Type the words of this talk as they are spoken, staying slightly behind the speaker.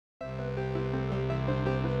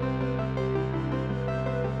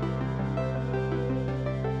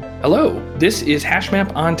Hello, this is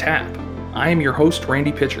HashMap on Tap. I am your host,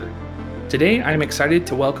 Randy Pitcher. Today, I am excited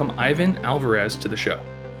to welcome Ivan Alvarez to the show.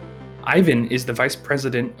 Ivan is the Vice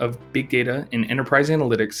President of Big Data and Enterprise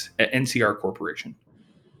Analytics at NCR Corporation.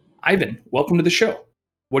 Ivan, welcome to the show.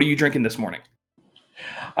 What are you drinking this morning?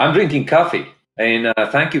 I'm drinking coffee, and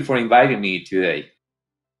thank you for inviting me today.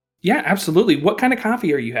 Yeah, absolutely. What kind of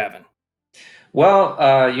coffee are you having? Well,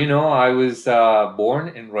 I was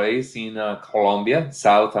born and raised in Colombia,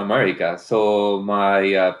 South America. So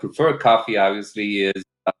my preferred coffee, obviously, is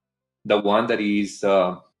the one that is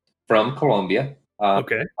from Colombia.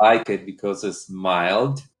 Okay. I like it because it's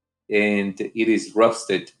mild and it is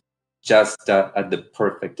roasted just at the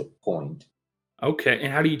perfect point. Okay.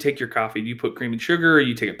 And how do you take your coffee? Do you put cream and sugar or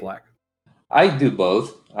you take it black? I do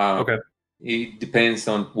both. Okay. It depends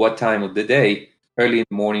on what time of the day. Early in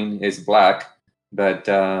the morning is black, but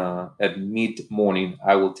at mid morning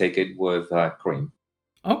I will take it with cream.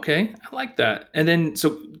 Okay. I like that. And then,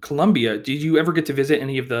 so Colombia, did you ever get to visit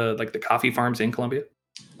any of the coffee farms in Colombia?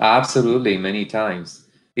 Absolutely, many times.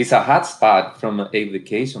 It's a hot spot from a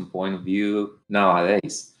vacation point of view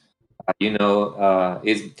nowadays.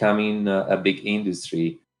 It's becoming a big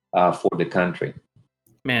industry for the country.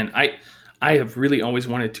 Man, I have really always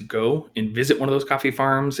wanted to go and visit one of those coffee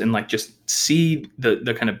farms and like just see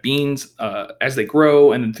the kind of beans as they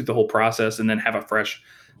grow and then through the whole process and then have a fresh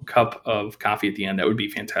cup of coffee at the end. That would be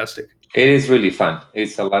fantastic. It is really fun.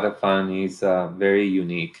 It's a lot of fun. It's very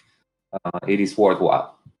unique. It is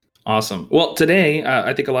worthwhile. Awesome. Well, today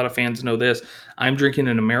I think a lot of fans know this. I'm drinking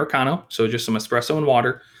an Americano, so just some espresso and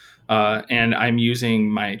water, and I'm using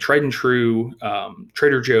my tried and true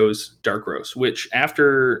Trader Joe's dark roast. Which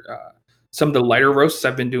after some of the lighter roasts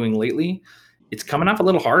I've been doing lately, it's coming off a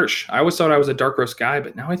little harsh. I always thought I was a dark roast guy,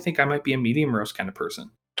 but now I think I might be a medium roast kind of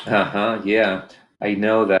person. Uh-huh, yeah, I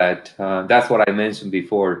know that. That's what I mentioned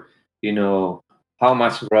before. You know, how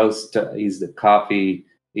much roast is the coffee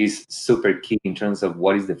is super key in terms of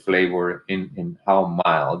what is the flavor and how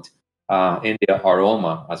mild, and the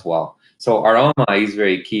aroma as well. So aroma is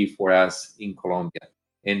very key for us in Colombia,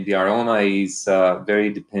 and the aroma is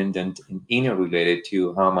very dependent and interrelated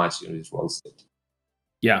to how much it is roasted.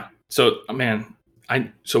 Yeah. So, man,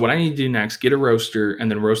 so what I need to do next, get a roaster and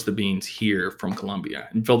then roast the beans here from Colombia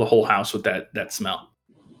and fill the whole house with that smell.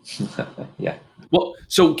 Yeah. Well,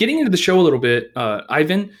 so getting into the show a little bit,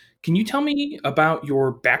 Ivan, can you tell me about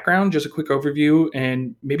your background, just a quick overview,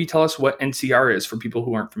 and maybe tell us what NCR is for people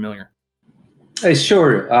who aren't familiar?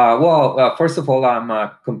 Sure. First of all, I'm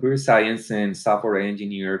a computer science and software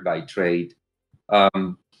engineer by trade.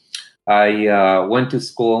 Um, I went to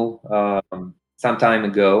school some time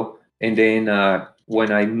ago, and then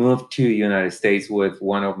when I moved to United States with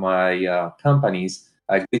one of my companies,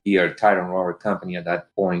 a Goodyear Tire and Rubber company at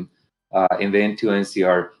that point, and then to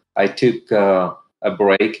NCR, I took a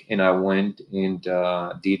break and I went and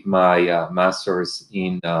did my master's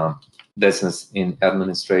in business in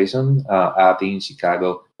administration out in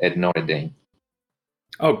Chicago at Notre Dame.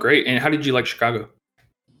 Oh, great. And how did you like Chicago?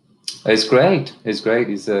 It's great. It's great.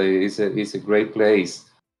 It's a great place.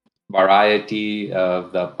 Variety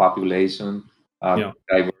of the population, Yeah.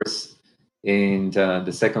 diverse. And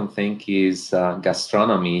the second thing is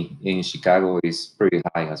gastronomy in Chicago is pretty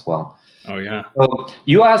high as well. Oh, yeah. So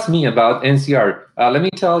you asked me about NCR. Let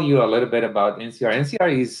me tell you a little bit about NCR. NCR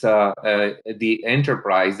is the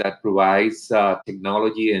enterprise that provides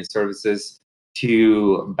technology and services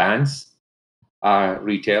to banks,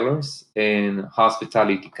 retailers, and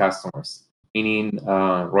hospitality customers, meaning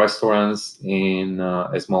restaurants and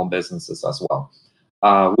small businesses as well.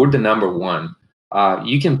 We're the number one.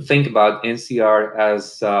 You can think about NCR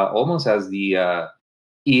as almost as the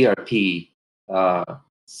ERP, uh,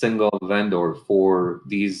 single vendor for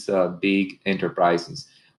these big enterprises.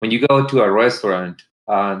 When you go to a restaurant,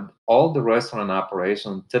 all the restaurant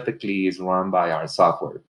operation typically is run by our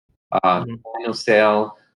software. Mhm. Point of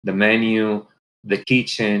sale, the menu, the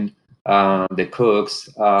kitchen, the cooks,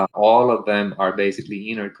 all of them are basically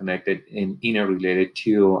interconnected and interrelated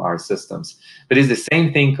to our systems. But it's the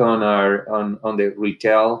same thing on our on the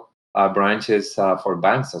retail branches for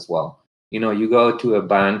banks as well. You go to a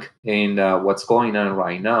bank, and what's going on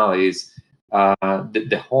right now is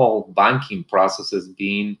the whole banking process is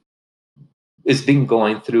being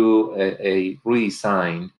going through a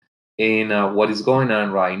redesign. And what is going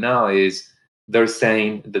on right now is they're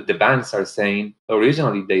saying that the banks are saying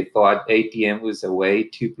originally they thought ATM was a way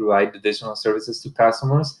to provide additional services to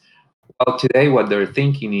customers. Well, today what they're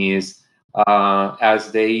thinking is as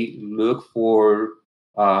they look for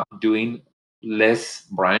doing less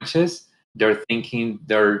branches, they're thinking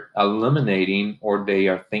they're eliminating, or they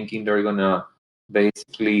are thinking they're gonna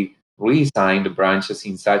basically reassign the branches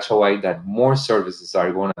in such a way that more services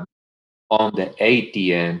are going to on the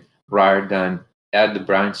ATM rather than at the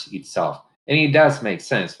branch itself. And it does make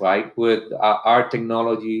sense, right? With our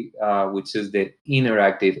technology, which is the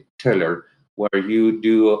interactive teller, where you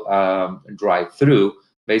do drive through,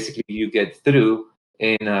 basically you get through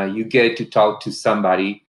and you get to talk to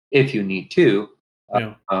somebody if you need to,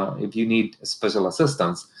 Yeah. if you need special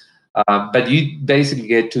assistance. But you basically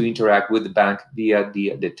get to interact with the bank via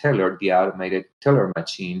the teller, the automated teller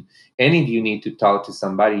machine. And if you need to talk to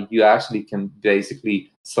somebody, you actually can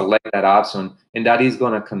basically select that option, and that is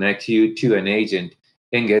going to connect you to an agent.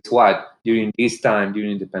 And guess what? During this time,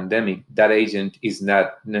 during the pandemic, that agent is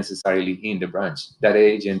not necessarily in the branch. That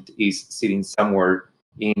agent is sitting somewhere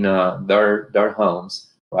in their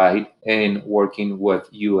homes, right, and working with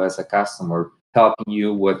you as a customer, helping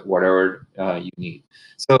you with whatever you need.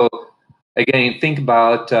 So again, think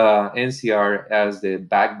about NCR as the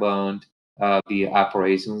backbone of the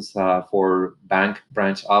operations for bank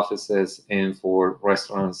branch offices and for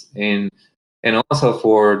restaurants and also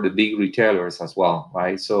for the big retailers as well,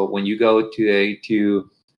 right? So when you go to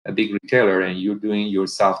a big retailer and you're doing your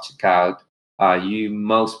self checkout, you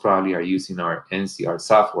most probably are using our NCR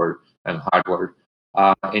software and hardware.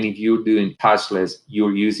 And if you're doing touchless,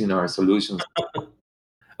 you're using our solutions.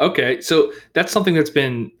 Okay, so that's something that's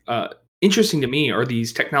been interesting to me are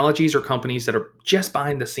these technologies or companies that are just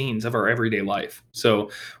behind the scenes of our everyday life.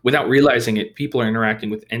 So without realizing it, people are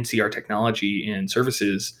interacting with NCR technology and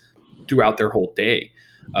services throughout their whole day.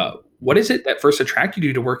 What is it that first attracted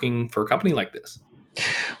you to working for a company like this?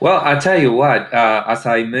 Well, I tell you what, as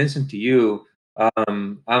I mentioned to you,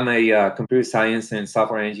 I'm a computer science and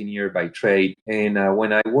software engineer by trade. And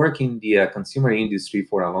when I work in the consumer industry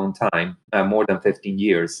for a long time, more than 15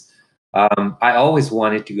 years, I always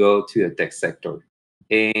wanted to go to the tech sector.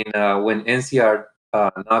 And when NCR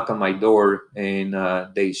knocked on my door and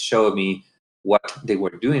they showed me what they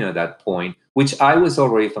were doing at that point, which I was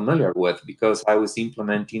already familiar with because I was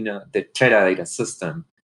implementing the Teradata system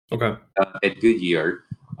Okay. at Goodyear.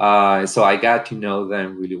 So I got to know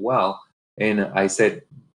them really well. And I said,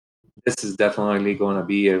 this is definitely going to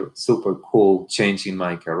be a super cool change in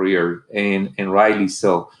my career. And rightly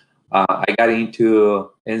so. I got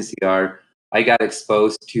into NCR. I got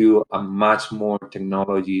exposed to a much more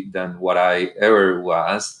technology than what I ever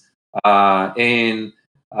was. And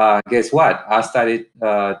guess what? I started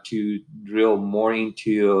to drill more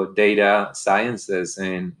into data sciences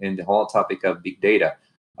and the whole topic of big data,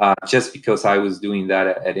 just because I was doing that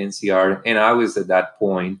at NCR. And I was at that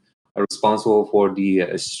point responsible for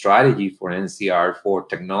the strategy for NCR for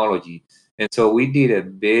technology. And so we did a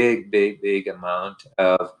big amount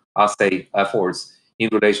of, I'll say, efforts in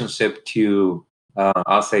relationship to,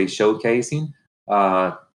 I'll say, showcasing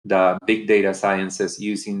the big data sciences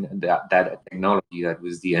using that technology that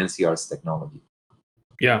was the NCR's technology.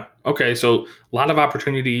 Yeah. Okay. So a lot of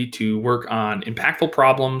opportunity to work on impactful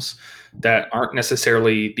problems that aren't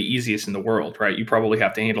necessarily the easiest in the world, right? You probably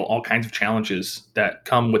have to handle all kinds of challenges that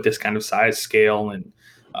come with this kind of size, scale, and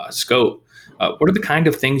scope. What are the kind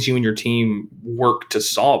of things you and your team work to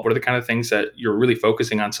solve? What are the kind of things that you're really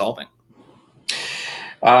focusing on solving?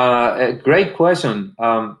 A great question.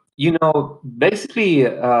 Basically,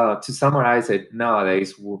 to summarize it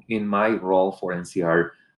nowadays, in my role for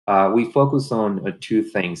NCR, we focus on two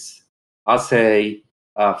things. I'll say,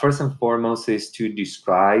 first and foremost, is to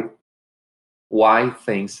describe why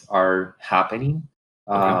things are happening,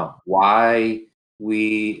 Okay. why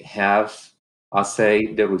we have, I'll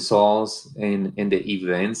say, the results and the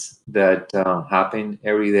events that happen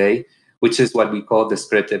every day, which is what we call the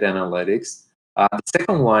scripted analytics. The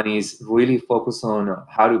second one is really focus on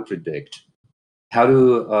how to predict, how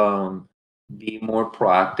to be more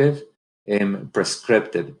proactive and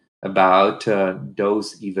prescriptive about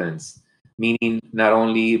those events, meaning not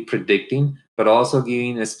only predicting, but also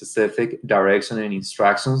giving a specific direction and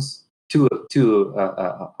instructions to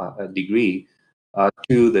a degree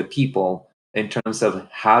to the people in terms of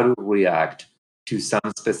how to react to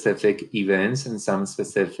some specific events and some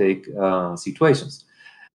specific situations.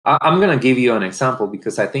 I'm going to give you an example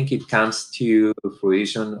because I think it comes to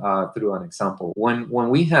fruition through an example. When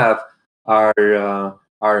we have our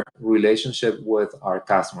relationship with our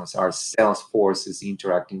customers, our sales force is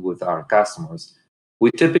interacting with our customers. We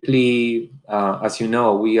typically, as you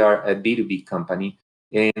know, we are a B2B company,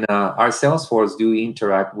 and our sales force do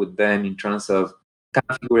interact with them in terms of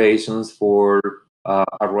configurations for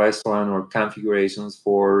a restaurant or configurations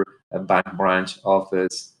for a bank branch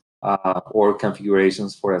office or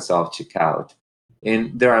configurations for a self checkout.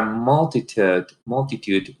 And there are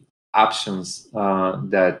multitude options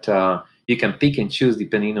that You can pick and choose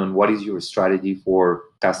depending on what is your strategy for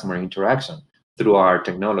customer interaction through our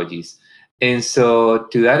technologies. And so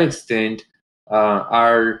to that extent,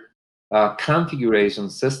 our configuration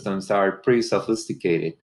systems are pretty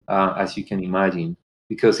sophisticated, as you can imagine,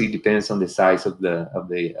 because it depends on the size of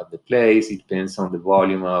the place. It depends on the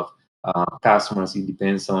volume of customers. It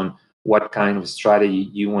depends on what kind of strategy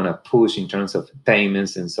you want to push in terms of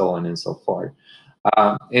payments and so on and so forth.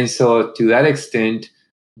 And so to that extent,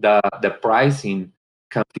 the pricing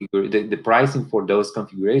the pricing for those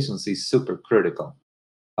configurations is super critical.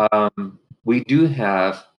 We do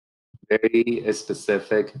have very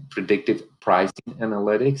specific predictive pricing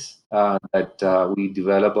analytics that we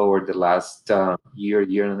developed over the last year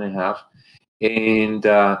and a half, and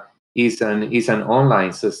is an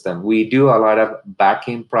online system. We do a lot of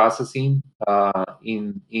backend processing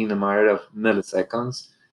in a matter of milliseconds,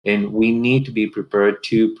 and we need to be prepared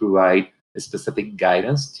to provide a specific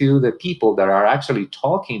guidance to the people that are actually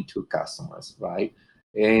talking to customers, right?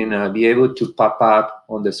 And be able to pop up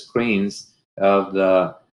on the screens of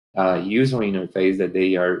the user interface that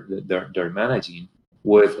they're managing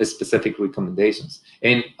with specific recommendations.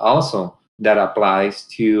 And also that applies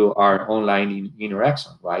to our online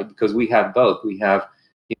interaction, right? Because we have both. We have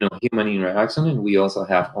human interaction, and we also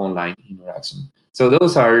have online interaction. So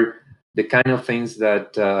those are the kind of things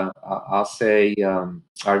that I'll say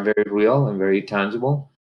are very real and very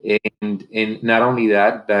tangible. And not only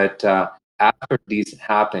that, but after this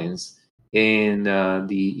happens, and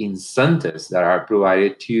the incentives that are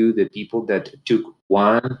provided to the people that took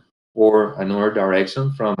one or another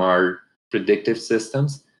direction from our predictive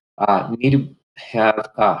systems need to have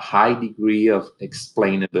a high degree of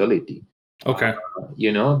explainability. Okay.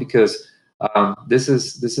 Because this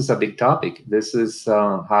is a big topic. This is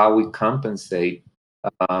how we compensate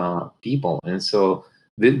people, and so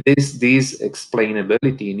this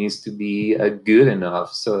explainability needs to be good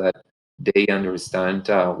enough so that they understand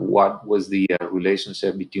what was the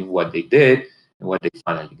relationship between what they did and what they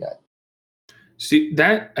finally got. See,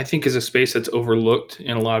 that I think is a space that's overlooked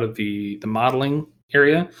in a lot of the modeling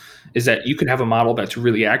area, is that you can have a model that's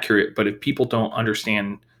really accurate, but if people don't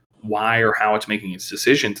understand why or how it's making its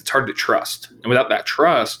decisions, it's hard to trust. And without that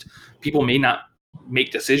trust, people may not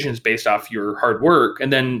make decisions based off your hard work,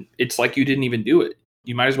 and then it's like you didn't even do it.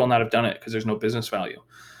 You might as well not have done it because there's no business value.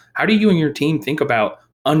 How do you and your team think about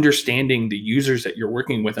understanding the users that you're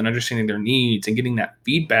working with and understanding their needs and getting that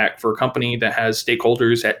feedback for a company that has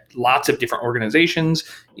stakeholders at lots of different organizations,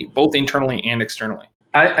 both internally and externally?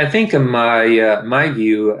 I think my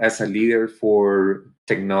view as a leader for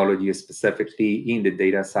technology, specifically in the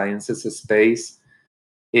data sciences space,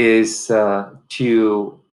 is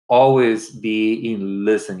to always be in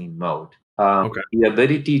listening mode. Okay. The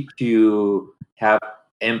ability to have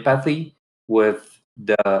empathy with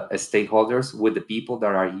the stakeholders, with the people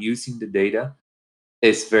that are using the data,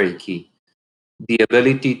 is very key. The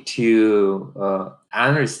ability to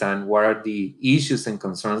understand what are the issues and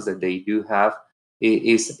concerns that they do have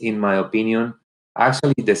is, in my opinion,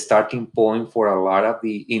 actually the starting point for a lot of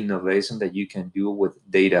the innovation that you can do with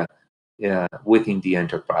data within the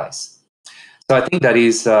enterprise. So I think that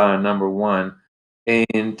is number one.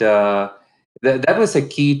 And that was a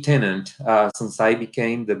key tenet since I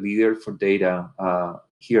became the leader for data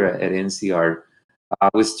here at NCR,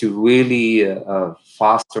 was to really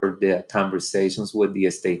foster the conversations with the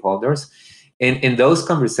stakeholders. And those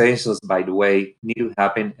conversations, by the way, need to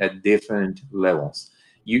happen at different levels.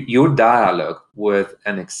 Your dialogue with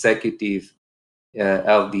an executive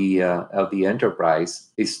of the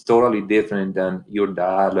enterprise is totally different than your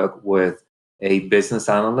dialogue with a business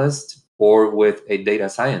analyst or with a data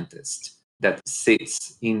scientist that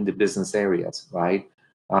sits in the business areas, right?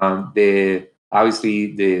 The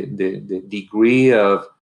obviously the degree of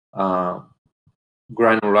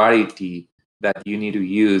granularity that you need to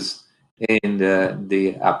use and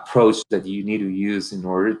the approach that you need to use in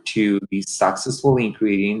order to be successful in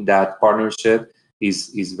creating that partnership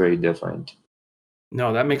is very different.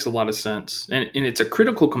 No, that makes a lot of sense. And it's a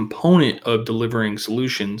critical component of delivering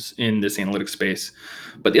solutions in this analytics space.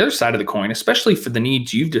 But the other side of the coin, especially for the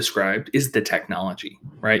needs you've described, is the technology,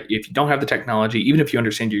 right? If you don't have the technology, even if you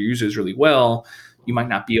understand your users really well, you might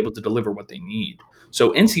not be able to deliver what they need.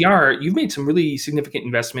 So, NCR, you've made some really significant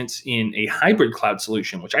investments in a hybrid cloud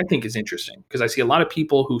solution, which I think is interesting because I see a lot of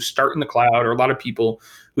people who start in the cloud or a lot of people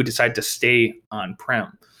who decide to stay on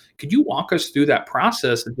prem. Could you walk us through that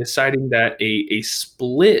process of deciding that a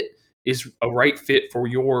split is a right fit for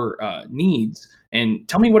your needs? And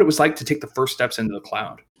tell me what it was like to take the first steps into the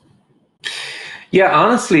cloud. Yeah,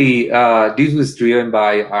 honestly, this was driven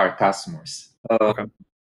by our customers. Okay.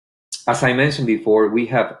 as I mentioned before, we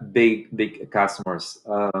have big customers.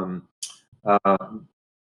 Uh,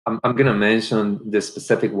 I'm going to mention the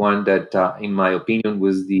specific one that, in my opinion,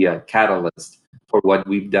 was the catalyst for what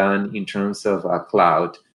we've done in terms of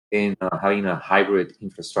cloud and having a hybrid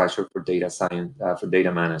infrastructure for data science, for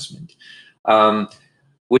data management,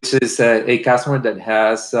 which is a customer that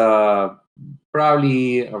has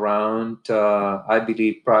probably around, I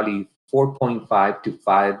believe, probably 4.5 to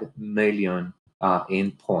 5 million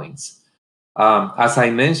endpoints. As I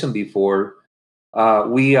mentioned before,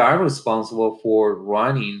 we are responsible for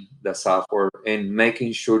running the software and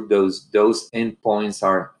making sure those endpoints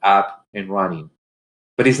are up and running.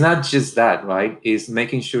 But it's not just that, right? It's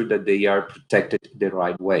making sure that they are protected the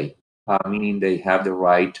right way, meaning they have the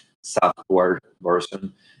right software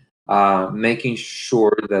version, making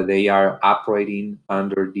sure that they are operating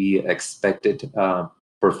under the expected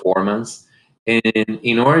performance. And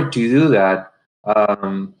in order to do that,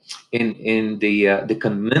 in the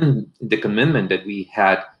commitment that we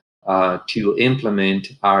had to implement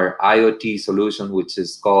our IoT solution, which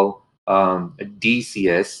is called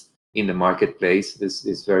DCS in the marketplace,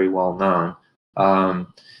 is very well known.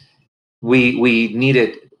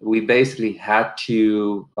 We basically had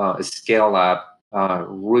to scale up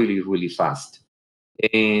really fast,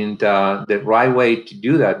 and the right way to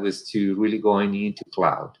do that was to really going into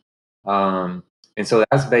cloud. And so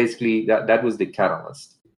that's basically that was the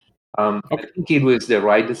catalyst. I Okay. think it was the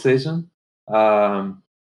right decision.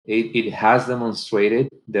 It has demonstrated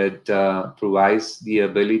that provides the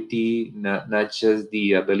ability, not just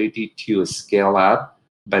the ability to scale up,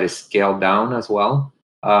 but scale down as well.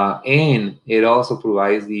 And it also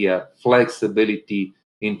provides the flexibility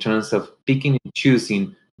in terms of picking and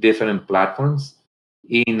choosing different platforms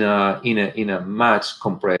in a much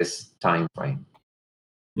compressed time frame.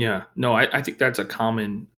 Yeah, no, I think that's a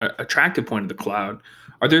common attractive point of the cloud.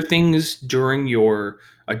 Are there things during your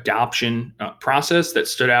adoption process that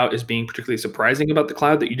stood out as being particularly surprising about the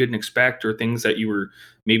cloud that you didn't expect, or things that you were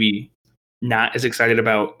maybe not as excited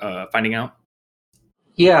about finding out?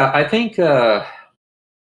 Yeah, I think I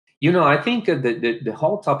think the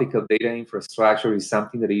whole topic of data infrastructure is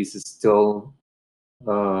something that is still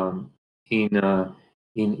um, in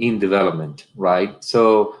in development, right?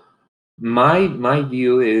 So my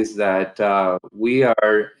view is that we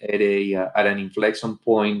are at an inflection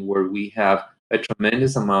point where we have a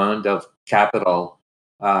tremendous amount of capital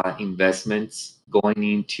investments going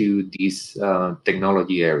into this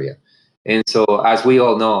technology area. And so, as we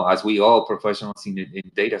all know, as we all professionals in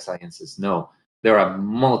data sciences know, there are a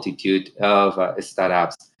multitude of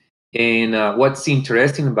startups. And what's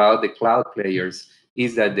interesting about the cloud players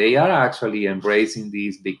is that they are actually embracing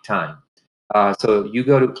these big time. So you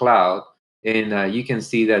go to cloud, and you can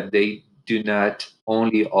see that they do not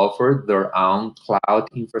only offer their own cloud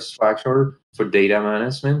infrastructure for data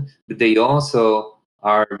management, but they also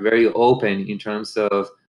are very open in terms of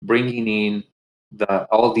bringing in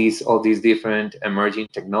all these different emerging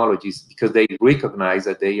technologies, because they recognize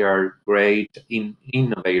that they are great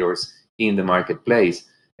innovators in the marketplace.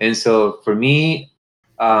 And so for me,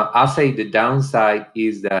 I'll say the downside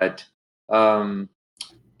is that um,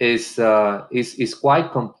 is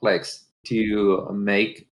quite complex to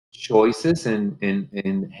make choices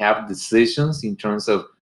and have decisions in terms of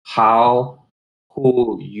how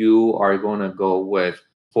who you are going to go with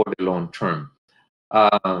for the long term.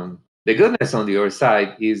 The goodness on the other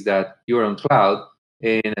side is that you're on cloud,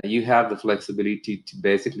 and you have the flexibility to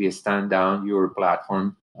basically stand down your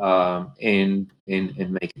platform and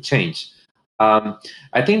make a change.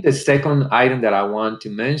 I think the second item that I want to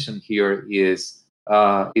mention here is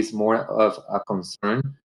more of a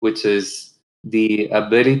concern, which is the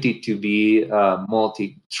ability to be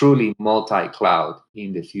truly multi-cloud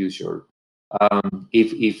in the future.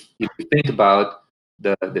 If you think about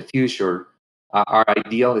the future, our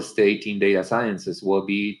ideal state in data sciences will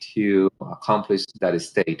be to accomplish that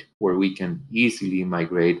state where we can easily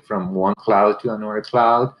migrate from one cloud to another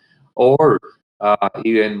cloud, or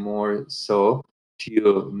even more so,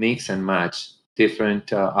 to mix and match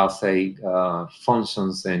different, I'll say,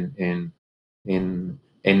 functions and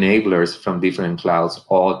enablers from different clouds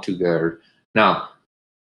all together. Now,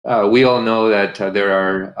 we all know that there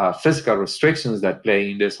are physical restrictions that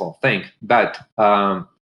play in this whole thing, but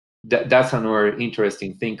that's another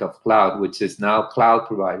interesting thing of cloud, which is now cloud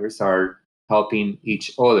providers are helping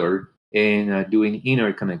each other in doing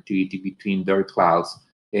interconnectivity between their clouds.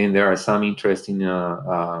 And there are some interesting,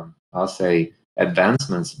 I'll say,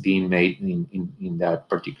 advancements being made in that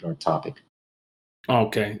particular topic.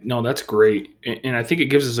 Okay, no, that's great, and I think it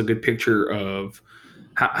gives us a good picture of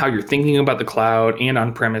how you're thinking about the cloud and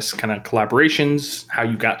on-premise kind of collaborations, how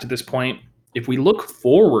you got to this point. If we look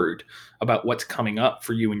forward about what's coming up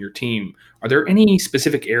for you and your team, are there any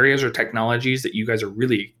specific areas or technologies that you guys are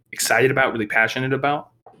really excited about, really passionate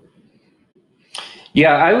about?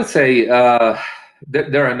 Yeah, I would say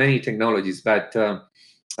there are many technologies, but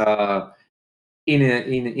uh, in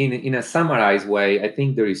a summarized way, I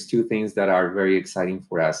think there is two things that are very exciting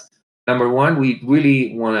for us. Number one, we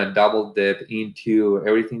really want to double dip into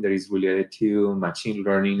everything that is related to machine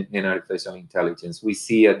learning and artificial intelligence. We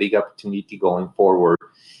see a big opportunity going forward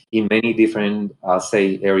in many different,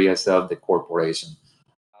 say, areas of the corporation.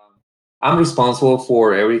 I'm responsible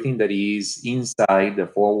for everything that is inside the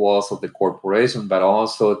four walls of the corporation, but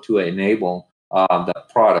also to enable the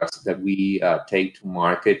products that we take to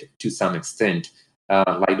market to some extent,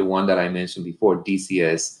 like the one that I mentioned before,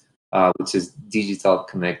 DCS, which is Digital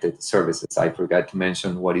Connected Services. I forgot to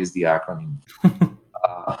mention what is the acronym.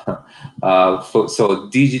 So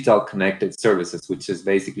Digital Connected Services, which is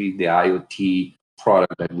basically the IoT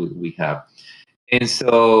product that we have. And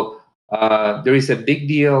so there is a big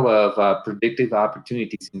deal of predictive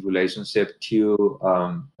opportunities in relationship to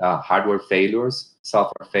hardware failures,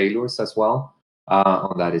 software failures as well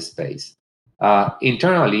on that space.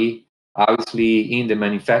 Internally, obviously, in the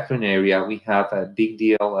manufacturing area, we have a big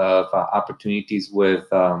deal of opportunities with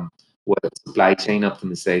supply chain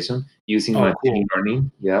optimization using Oh, machine cool.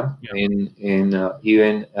 learning, yeah, Yeah. and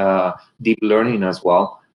even deep learning as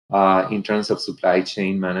well in terms of supply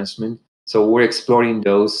chain management. So we're exploring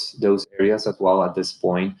those areas as well at this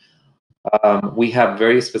point. We have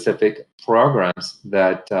very specific programs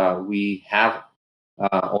that we have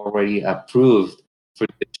already approved for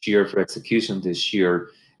this year, for execution this year,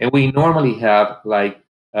 and we normally have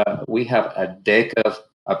we have a deck of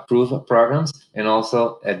approved programs and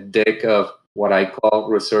also a deck of what I call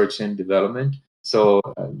research and development. So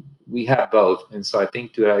we have both, and so I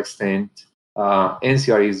think to that extent,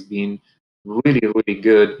 NCR is being really, really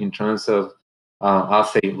good in terms of, I'll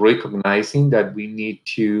say, recognizing that we need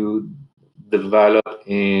to develop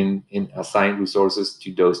and assign resources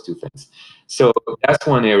to those two things. So that's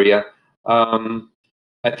one area.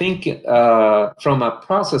 I think from a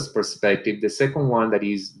process perspective, the second one that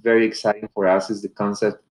is very exciting for us is the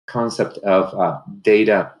concept of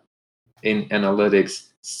data in analytics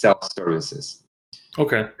self-services.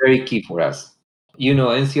 Okay. Very key for us. You know,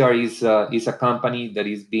 NCR is a company that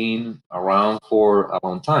is been around for a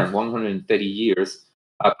long time, 130 years,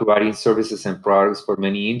 providing services and products for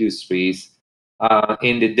many industries.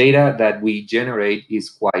 And the data that we generate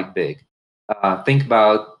is quite big. Think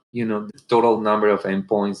about, you know, the total number of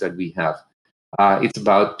endpoints that we have. It's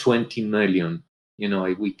about 20 million, you know,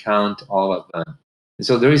 if we count all of them. And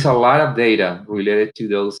so there is a lot of data related to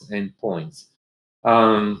those endpoints.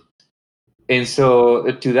 Um, and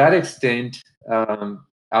so to that extent,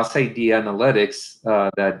 I'll say the analytics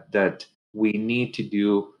that we need to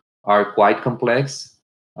do are quite complex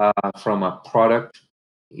from a product,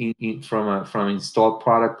 from an installed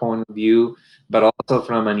product point of view, but also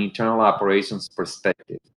from an internal operations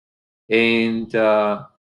perspective. And our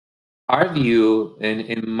view, and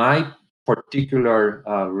in my particular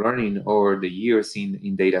learning over the years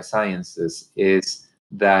in data sciences, is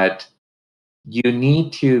that you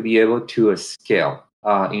need to be able to scale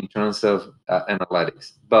in terms of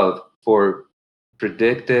analytics, both for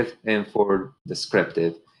predictive and for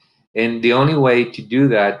descriptive. And the only way to do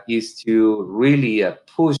that is to really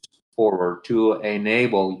push forward to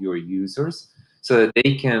enable your users so that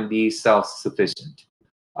they can be self-sufficient.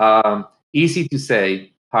 Easy to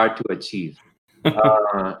say, hard to achieve.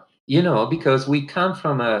 Uh, you know, because we come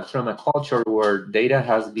from a culture where data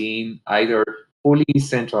has been either fully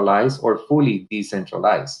centralized or fully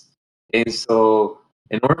decentralized. And so,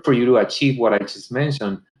 in order for you to achieve what I just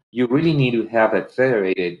mentioned, you really need to have a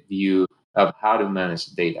federated view of how to manage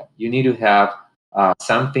data. You need to have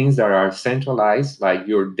some things that are centralized, like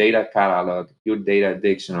your data catalog, your data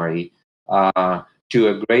dictionary, to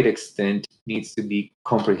a great extent, needs to be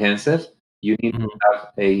comprehensive. You need to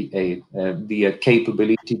Mhm. have the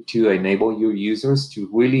capability to enable your users to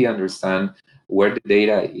really understand where the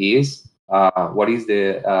data is, what is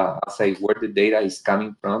the, I'll say, where the data is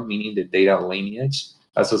coming from, meaning the data lineage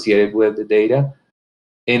associated with the data,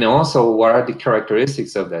 and also what are the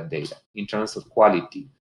characteristics of that data in terms of quality.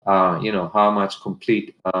 You know, how much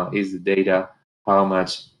complete is the data, how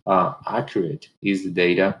much accurate is the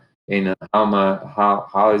data, and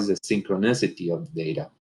how is the synchronicity of the data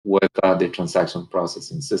with the transaction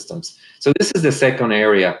processing systems. So this is the second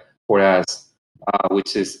area for us,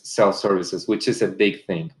 which is self-services, which is a big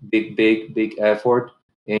thing, big effort,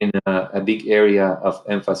 and a big area of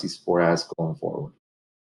emphasis for us going forward.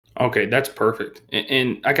 Okay, that's perfect.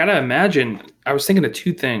 And I gotta imagine, I was thinking of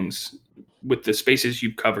two things with the spaces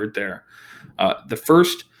you've covered there. The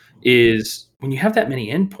first is when you have that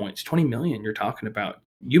many endpoints, 20 million you're talking about,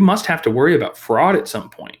 you must have to worry about fraud at some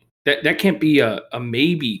point. That can't be a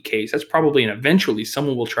maybe case. That's probably and eventually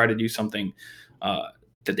someone will try to do something uh,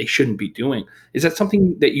 that they shouldn't be doing. Is that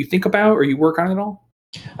something that you think about or you work on at all?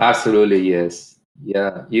 Absolutely, yes.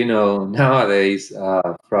 Yeah, nowadays,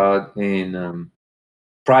 fraud in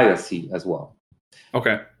privacy as well.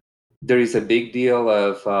 Okay. There is a big deal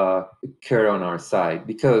of care on our side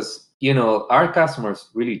because our customers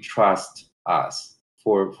really trust us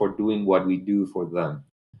for doing what we do for them,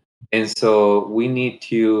 and so we need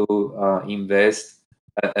to invest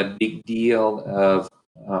a big deal of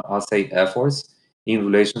I'll say efforts in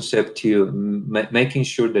relationship to making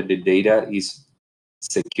sure that the data is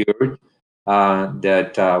secured,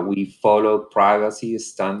 that we follow privacy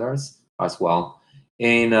standards as well.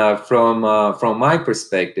 And from my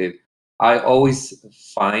perspective, I always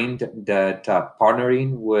find that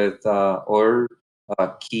partnering with our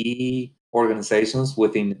key organizations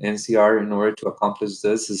within NCR in order to accomplish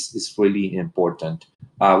this is really important.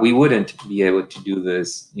 We wouldn't be able to do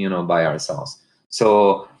this, by ourselves.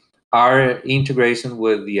 So our integration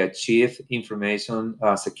with the Chief Information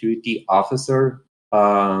Security Officer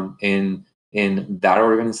in that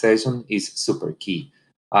organization is super key.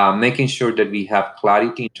 Making sure that we have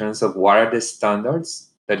clarity in terms of what are the standards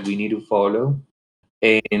that we need to follow,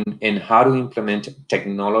 and how to implement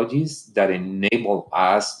technologies that enable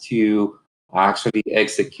us to actually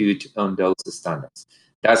execute on those standards.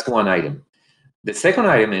 That's one item. The second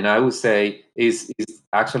item, and I would say is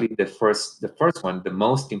actually the first one, the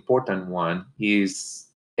most important one, is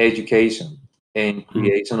education and Mm.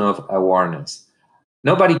 creation of awareness.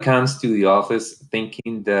 Nobody comes to the office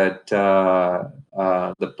thinking that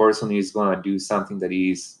the person is going to do something that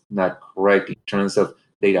is not correct in terms of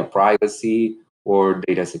data privacy or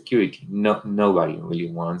data security. No, nobody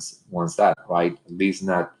really wants that, right? At least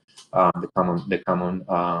not the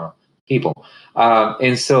common people.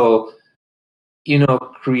 And so,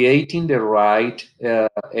 creating the right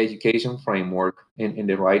education framework and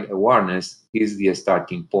the right awareness is the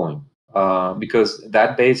starting point, because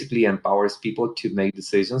that basically empowers people to make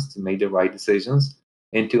decisions, to make the right decisions,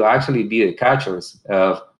 and to actually be the catchers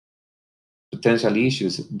of potential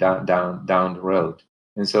issues down the road.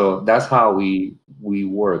 And so that's how we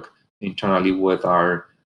work internally with our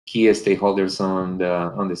key stakeholders on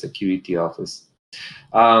the security office.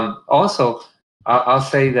 Also, I'll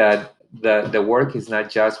say that the work is not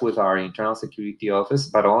just with our internal security office,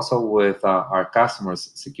 but also with our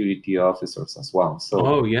customers' security officers as well. So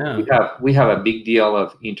Oh we yeah. have a big deal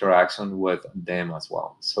of interaction with them as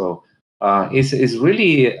well. So it's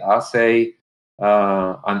really, I'll say,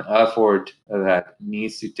 an effort that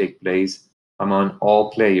needs to take place among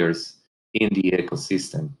all players in the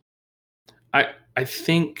ecosystem. I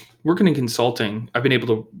think working in consulting, I've been able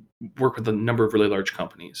to work with a number of really large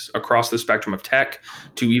companies across the spectrum of tech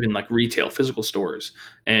to even like retail, physical stores.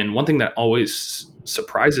 And one thing that always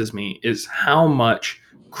surprises me is how much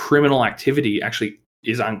criminal activity actually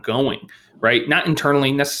is ongoing, right? Not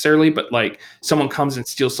internally necessarily, but like someone comes and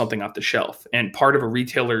steals something off the shelf. And part of a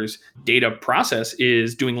retailer's data process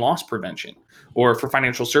is doing loss prevention, or for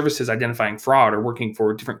financial services identifying fraud, or working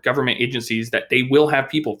for different government agencies that they will have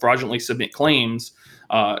people fraudulently submit claims,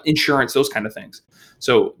 insurance, those kind of things.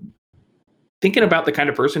 So thinking about the kind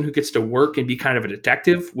of person who gets to work and be kind of a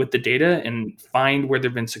detective with the data and find where there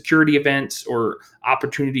have been security events or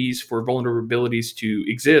opportunities for vulnerabilities to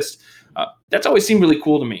exist, that's always seemed really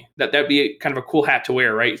cool to me. That'd be kind of a cool hat to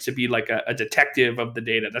wear, right? To be like a detective of the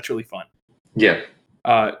data. That's really fun. Yeah.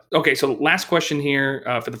 Okay, so last question here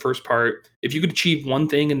for the first part. If you could achieve one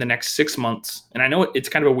thing in the next 6 months, and I know it's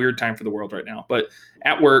kind of a weird time for the world right now, but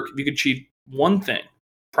at work, if you could achieve one thing,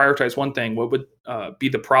 prioritize one thing, what would be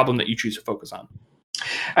the problem that you choose to focus on?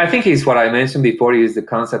 I think it's what I mentioned before is the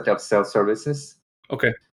concept of self-services,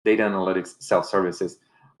 Okay. data analytics self-services.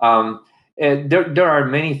 Um, and there are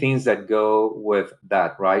many things that go with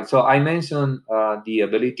that, right? So I mentioned the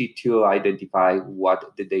ability to identify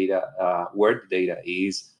what the data, where the data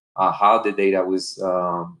is, how the data was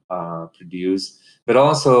produced, but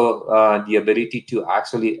also the ability to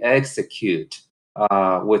actually execute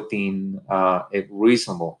within a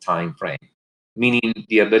reasonable time frame, meaning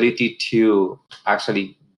the ability to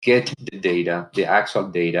actually get the data, the actual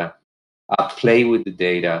data, play with the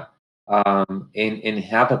data, and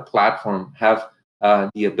have a platform, have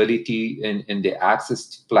the ability and the access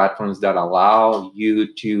to platforms that allow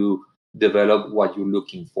you to develop what you're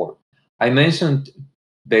looking for. I mentioned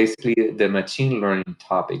basically the machine learning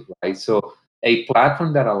topic, right? So a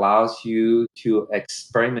platform that allows you to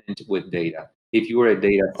experiment with data. If you are a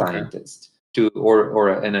data Okay. scientist or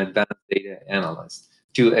an advanced data analyst,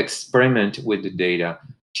 to experiment with the data,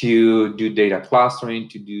 to do data clustering,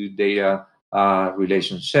 to do data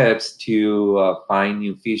relationships, to find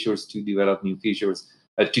new features, to develop new features,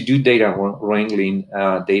 to do data wrangling,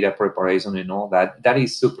 data preparation, and all that. That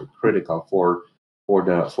is super critical for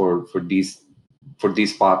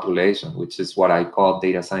this population, which is what I call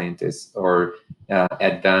data scientists or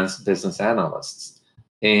advanced business analysts.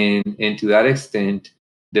 And to that extent,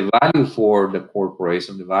 the value for the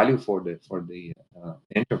corporation, the value for the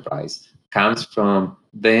enterprise comes from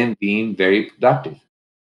them being very productive,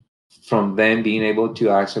 from them being able to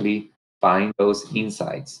actually find those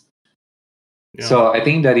insights. Yeah. So I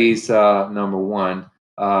think that is number one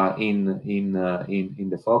in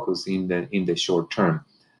the focus in the short term.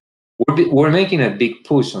 We're making a big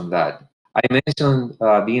push on that. I mentioned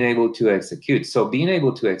being able to execute. So being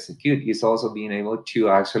able to execute is also being able to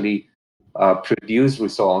actually produce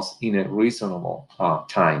results in a reasonable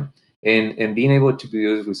time. And being able to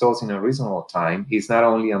produce results in a reasonable time is not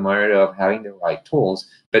only a matter of having the right tools,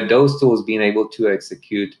 but those tools being able to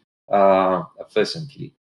execute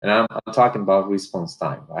efficiently. And I'm talking about response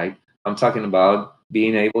time, right? I'm talking about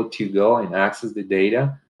being able to go and access the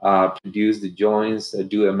data, produce the joins,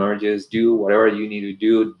 do emerges, do whatever you need to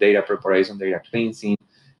do, data preparation, data cleansing,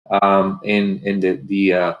 and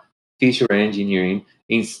the feature engineering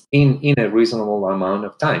in a reasonable amount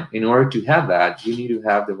of time. In order to have that, you need to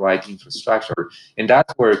have the right infrastructure, and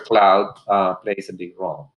that's where cloud plays a big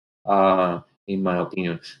role, in my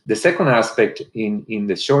opinion. The second aspect in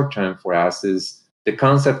the short term for us is the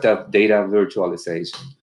concept of data virtualization.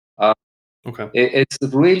 Okay. It's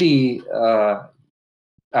really,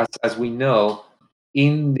 as we know,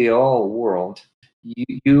 in the old world,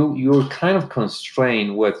 you're kind of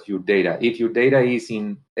constrained with your data. If your data is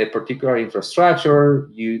in a particular infrastructure,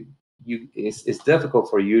 it's difficult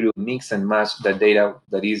for you to mix and match the data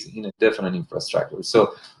that is in a different infrastructure.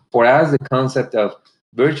 So for us, the concept of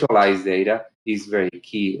virtualized data is very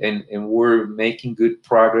key, and we're making good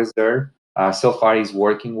progress there. So far, it's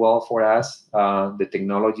working well for us, the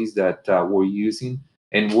technologies that we're using,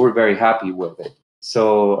 and we're very happy with it.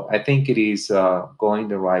 So I think it is going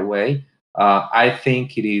the right way. I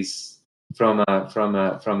think it is from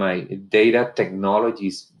a data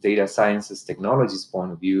technologies, data sciences technologies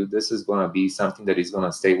point of view. This is going to be something that is going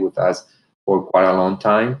to stay with us for quite a long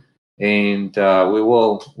time, and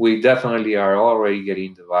we definitely are already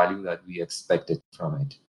getting the value that we expected from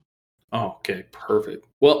it. Oh, okay, perfect.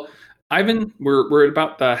 Well, Ivan, we're at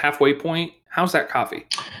about the halfway point. How's that coffee?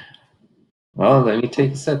 Well, let me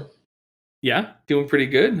take a sip. Yeah, doing pretty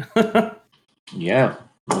good. Yeah,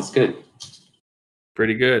 that's good.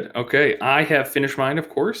 Pretty good. Okay, I have finished mine, of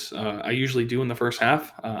course. I usually do in the first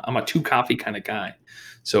half. I'm a two coffee kind of guy,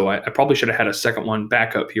 so I probably should have had a second one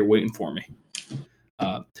back up here waiting for me.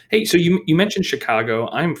 Hey, so you mentioned Chicago.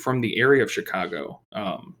 I'm from the area of Chicago,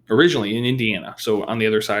 originally in Indiana, so on the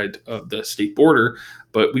other side of the state border.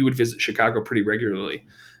 But we would visit Chicago pretty regularly,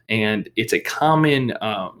 and it's a common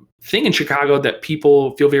thing in Chicago that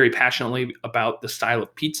people feel very passionately about the style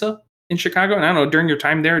of pizza in Chicago. And I don't know, during your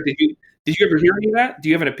time there, did you ever hear any of that? Do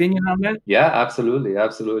you have an opinion on that? Yeah, absolutely,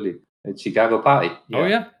 absolutely. It's Chicago pie. Oh Yeah.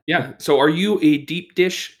 yeah, yeah. So are you a deep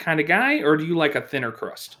dish kind of guy, or do you like a thinner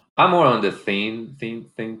crust? I'm more on the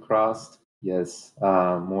thin crust. Yes,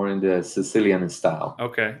 more in the Sicilian style.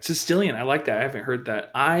 Okay, Sicilian. I like that. I haven't heard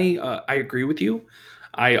that. I agree with you.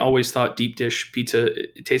 I always thought deep dish pizza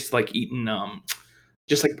it tasted like eating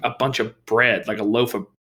just like a bunch of bread, like a loaf of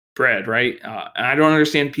bread, right? And I don't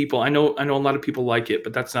understand people. I know a lot of people like it,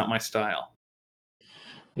 but that's not my style.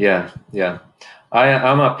 Yeah, yeah.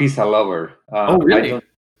 I'm a pizza lover. Oh, I really? don't.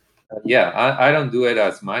 Yeah, I don't do it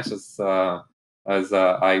as much as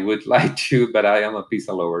I would like to, but I am a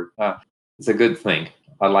pizza lover. It's a good thing.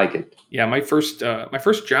 I like it. Yeah, my first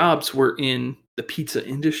jobs were in the pizza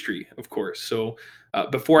industry, of course. So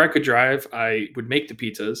before I could drive, I would make the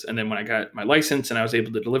pizzas, and then when I got my license and I was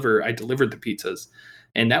able to deliver, I delivered the pizzas,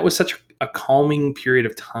 and that was such a calming period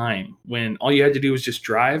of time when all you had to do was just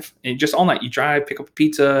drive and just all night you drive, pick up a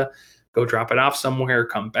pizza, go drop it off somewhere,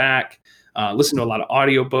 come back, listen to a lot of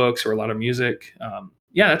audiobooks or a lot of music.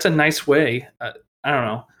 Yeah, that's a nice way. I don't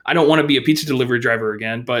know. I don't want to be a pizza delivery driver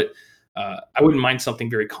again, but I wouldn't mind something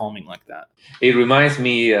very calming like that. It reminds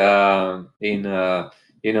me in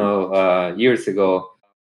years ago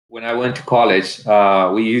when I went to college.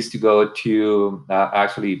 We used to go to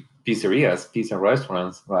actually pizzerias, pizza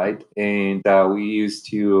restaurants, right? And we used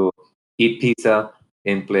to eat pizza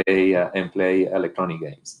and play electronic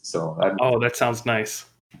games. So Oh, that sounds nice.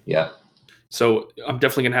 yeah. So I'm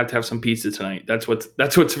definitely gonna have to have some pizza tonight. That's what's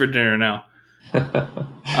for dinner now.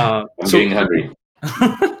 I'm So getting hungry.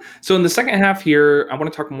 so in the second half here, I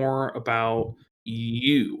want to talk more about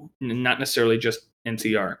you, not necessarily just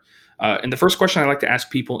NCR. And the first question I like to ask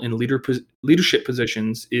people in leadership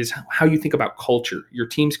positions is how you think about culture, your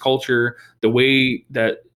team's culture, the way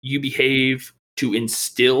that you behave to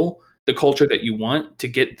instill the culture that you want to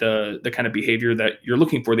get the kind of behavior that you're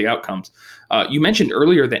looking for, the outcomes. You mentioned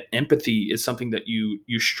earlier that empathy is something that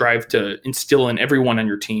you strive to instill in everyone on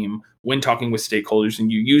your team when talking with stakeholders,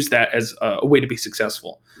 and you use that as a way to be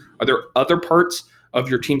successful. Are there other parts of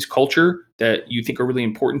your team's culture that you think are really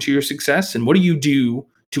important to your success, and what do you do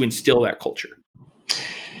to instill that culture?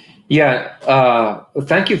 Yeah,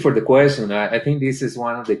 thank you for the question. I think this is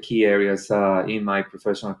one of the key areas in my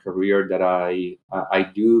professional career that I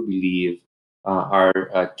do believe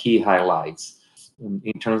are key highlights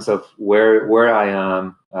in terms of where I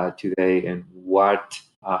am today and what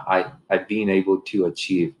I've been able to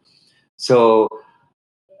achieve. So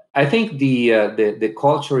I think the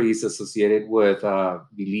culture is associated with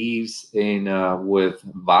beliefs and with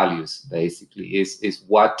values. Basically, is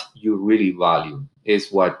what you really value,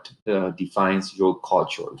 is what defines your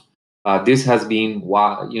culture. This has been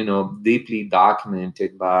deeply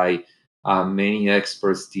documented by many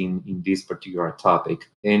experts in this particular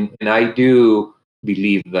topic, and I do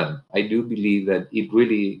believe them. I do believe that it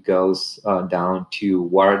really goes down to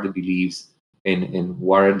what are the beliefs and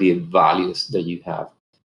what are the values that you have.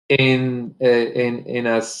 And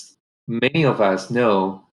as many of us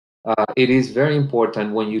know, it is very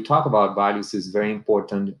important when you talk about values. It's very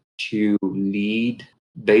important to lead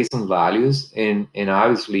based on values, and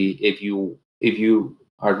obviously, if you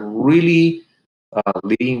are really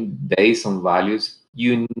leading based on values,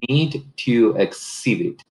 you need to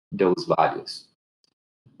exhibit those values.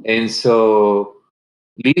 And so,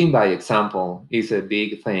 leading by example is a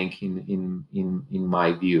big thing in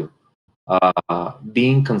my view.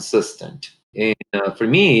 Being consistent. And for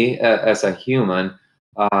me, as a human,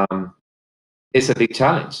 um, it's a big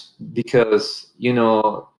challenge because,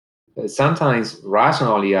 sometimes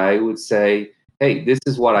rationally I would say, hey, this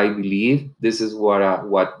is what I believe, this is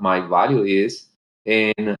what my value is.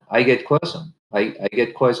 And I get questioned. I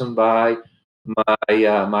get questioned by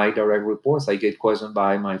my direct reports. I get questioned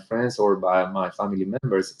by my friends or by my family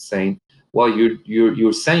members saying, well,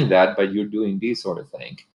 you're saying that, but you're doing this sort of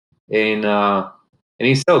thing. And uh, and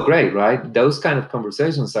it's so great, right? Those kind of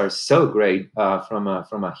conversations are so great from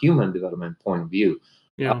a human development point of view.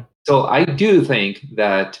 Yeah. So I do think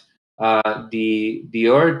that the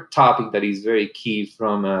other topic that is very key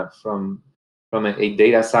from a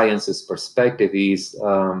data sciences perspective is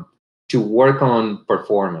to work on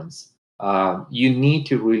performance. You need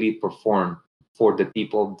to really perform for the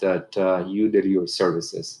people that you deliver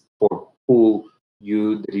services, for who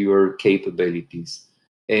you deliver capabilities.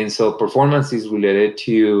 And so performance is related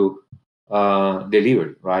to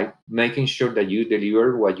delivery, right? Making sure that you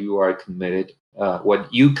deliver what you are committed,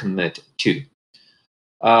 what you commit to.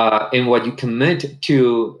 And what you commit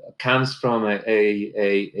to comes from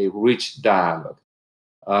a rich dialogue.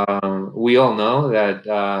 We all know that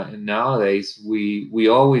nowadays we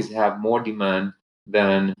always have more demand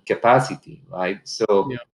than capacity, right? So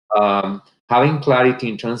Yeah. having clarity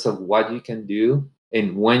in terms of what you can do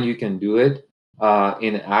and when you can do it,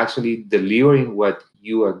 and actually delivering what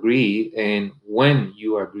you agree and when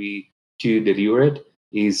you agree to deliver it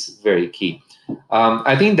is very key.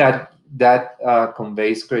 I think that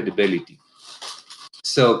conveys credibility.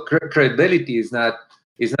 So credibility is not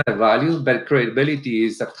a value, but credibility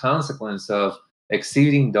is a consequence of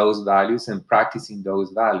exceeding those values and practicing those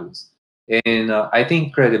values. And I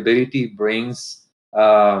think credibility brings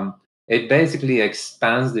it basically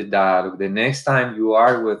expands the dialogue. The next time you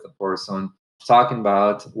are with a person talking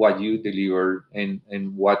about what you deliver and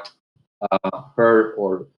what her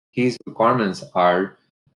or his requirements are,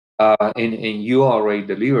 and you already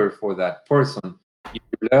deliver for that person,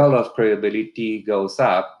 your level of credibility goes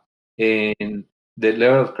up, and the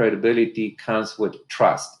level of credibility comes with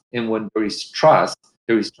trust. And when there is trust,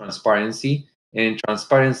 there is transparency, and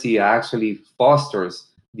transparency actually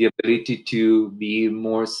fosters the ability to be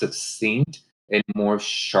more succinct and more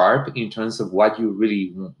sharp in terms of what you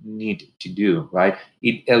really need to do, right?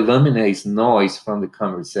 It eliminates noise from the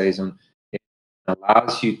conversation,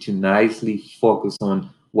 allows you to nicely focus on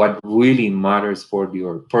what really matters for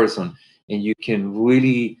your person, and you can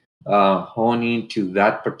really hone into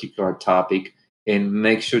that particular topic and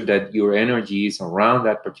make sure that your energy is around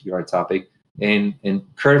that particular topic, and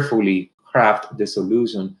carefully craft the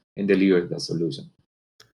solution and deliver the solution.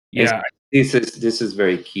 And so Yeah. this is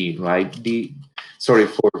very key, right? sorry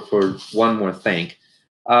for one more thing.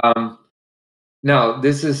 Now,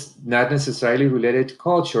 this is not necessarily related to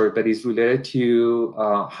culture, but it's related to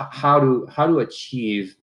how to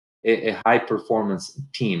achieve a high performance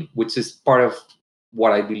team, which is part of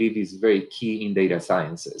what I believe is very key in data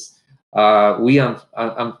sciences. We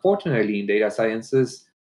unfortunately in data sciences,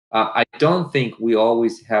 I don't think we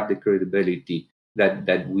always have the credibility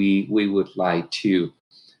that we would like to.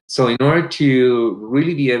 So in order to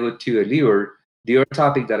really be able to allure, the other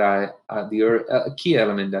topic that the other key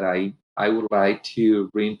element that I would like to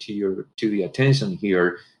bring to the attention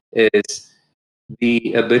here is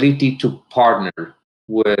the ability to partner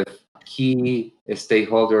with key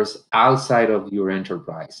stakeholders outside of your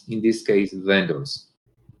enterprise. In this case, vendors.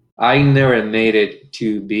 I never made it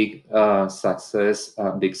to big success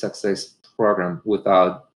program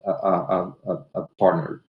without a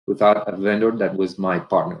partner, without a vendor that was my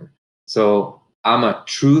partner. So I'm a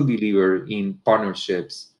true believer in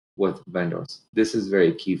partnerships with vendors. This is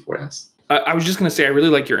very key for us. I was just going to say, I really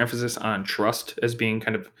like your emphasis on trust as being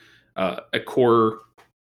kind of a core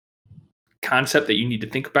concept that you need to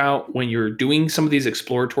think about when you're doing some of these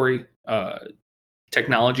exploratory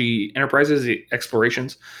technology enterprises,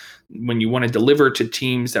 explorations, when you want to deliver to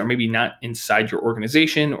teams that are maybe not inside your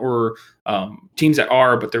organization, or teams that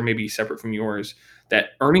are, but they're maybe separate from yours,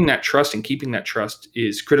 that earning that trust and keeping that trust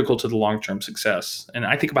is critical to the long-term success. And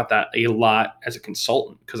I think about that a lot as a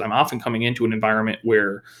consultant, because I'm often coming into an environment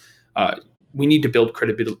where we need to build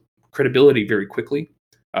credibility very quickly,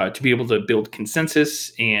 to be able to build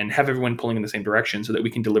consensus and have everyone pulling in the same direction so that we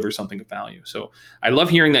can deliver something of value. So I love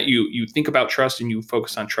hearing that you think about trust and you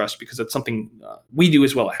focus on trust, because that's something we do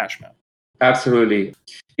as well at HashMap. Absolutely.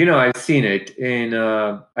 I've seen it. And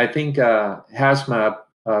I think HashMap,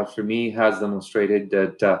 for me, has demonstrated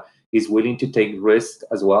that is willing to take risks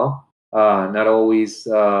as well, not always,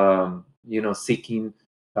 seeking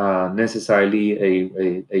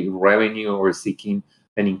necessarily a revenue or seeking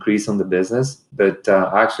an increase on the business, but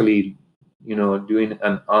actually, doing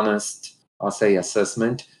an honest, I'll say,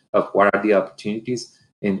 assessment of what are the opportunities,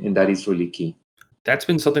 and that is really key. That's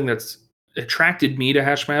been something that's attracted me to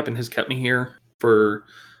HashMap and has kept me here for,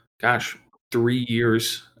 3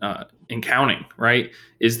 years and counting, right?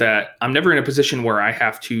 Is that I'm never in a position where I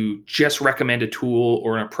have to just recommend a tool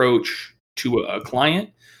or an approach to a client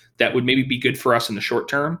that would maybe be good for us in the short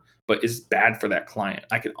term, but is bad for that client.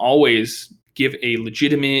 I can always give a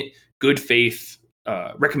legitimate, good faith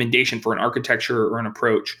recommendation for an architecture or an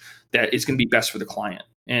approach that is going to be best for the client.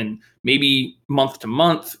 And maybe month to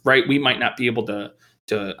month, right, we might not be able to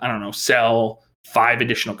I don't know, sell 5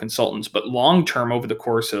 additional consultants, but long term, over the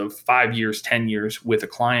course of 5 years, 10 years with a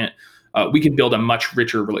client, we can build a much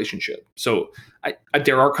richer relationship. So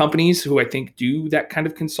there are companies who I think do that kind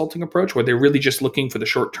of consulting approach, where they're really just looking for the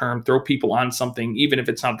short term, throw people on something, even if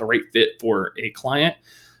it's not the right fit for a client.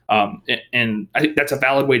 And I think that's a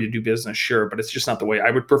valid way to do business, sure, but it's just not the way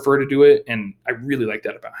I would prefer to do it. And I really like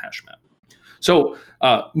that about HashMap. So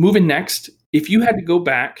moving next, if you had to go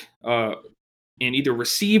back and either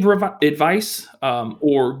receive advice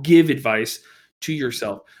or give advice to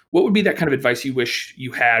yourself, what would be that kind of advice you wish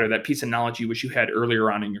you had, or that piece of knowledge you wish you had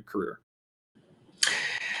earlier on in your career?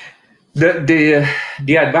 The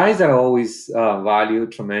advice that I always value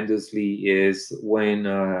tremendously is when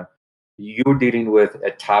you're dealing with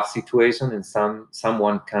a tough situation and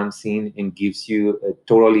someone comes in and gives you a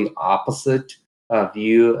totally opposite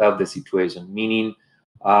view of the situation. Meaning,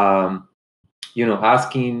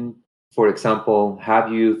 asking, for example,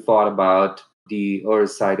 have you thought about the other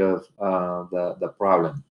side of the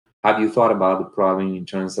problem? Have you thought about the problem in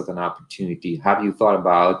terms of an opportunity? Have you thought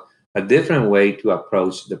about a different way to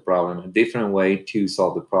approach the problem, a different way to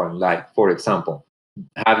solve the problem? Like, for example,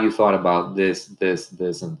 have you thought about this, and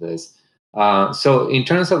this? So, in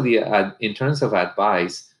terms of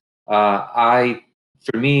advice,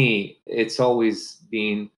 for me, it's always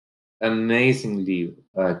been amazingly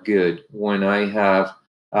good when I have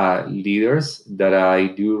leaders that I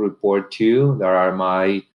do report to, that are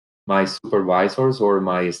my supervisors or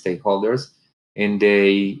my stakeholders, and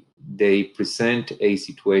they present a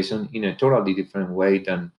situation in a totally different way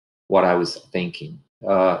than what I was thinking.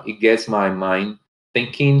 It gets my mind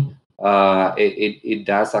thinking. It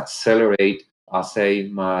does accelerate, I'll say,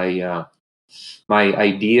 my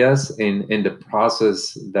ideas in the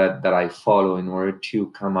process that I follow in order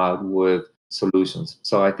to come out with solutions.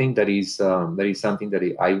 So I think that is something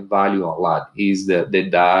that I value a lot, is the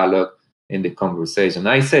dialogue and the conversation.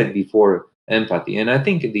 I said before, empathy, and I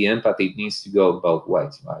think the empathy needs to go both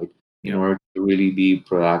ways, right? In order to really be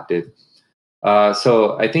productive.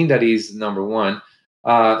 So I think that is number one.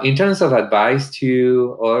 In terms of advice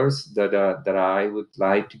to others that I would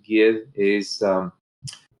like to give is,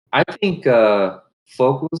 I think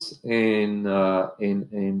focus in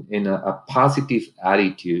a positive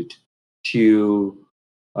attitude to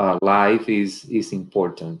life is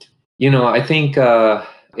important. I think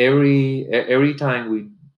every time we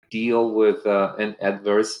deal with an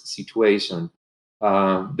adverse situation,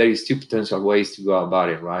 there is two potential ways to go about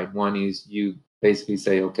it, right? One is you basically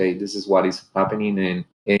say, okay, this is what is happening, and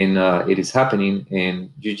it is happening,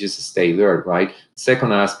 and you just stay there, right?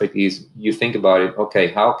 Second aspect is you think about it. Okay,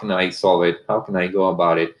 how can I solve it? How can I go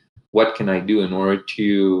about it? What can I do in order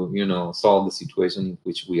to solve the situation in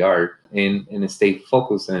which we are, and stay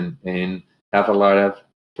focused and have a lot of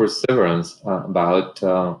perseverance about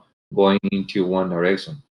going into one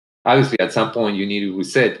direction. Obviously, at some point you need to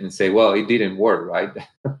reset and say, well, it didn't work, right?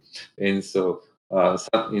 And so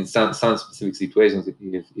in some specific situations,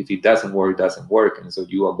 if it doesn't work, it doesn't work, and so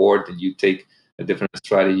you abort and you take a different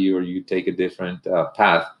strategy, or you take a different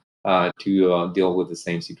path to deal with the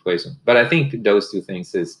same situation. But I think those two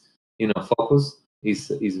things is, focus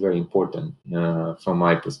is very important from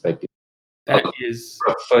my perspective. That is,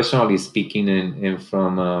 Professionally speaking, and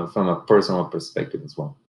from a personal perspective as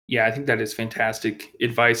well. yeah, I think that is fantastic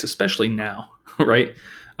advice, especially now, right?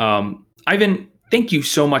 Ivan, thank you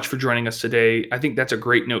so much for joining us today. I think that's a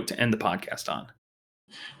great note to end the podcast on.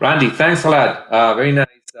 Randy, thanks a lot. Very nice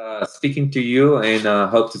speaking to you, and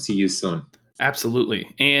hope to see you soon.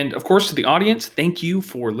 Absolutely. And of course, to the audience, thank you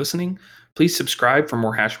for listening. Please subscribe for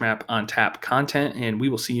more HashMap on Tap content, and we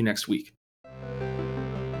will see you next week.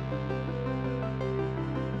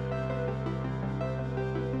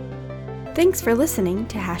 Thanks for listening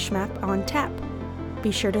to HashMap on Tap.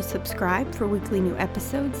 Be sure to subscribe for weekly new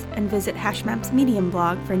episodes and visit HashMap's Medium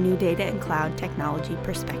blog for new data and cloud technology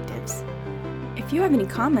perspectives. If you have any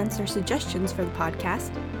comments or suggestions for the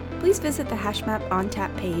podcast, please visit the HashMap on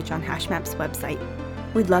Tap page on HashMap's website.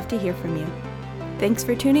 We'd love to hear from you. Thanks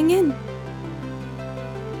for tuning in.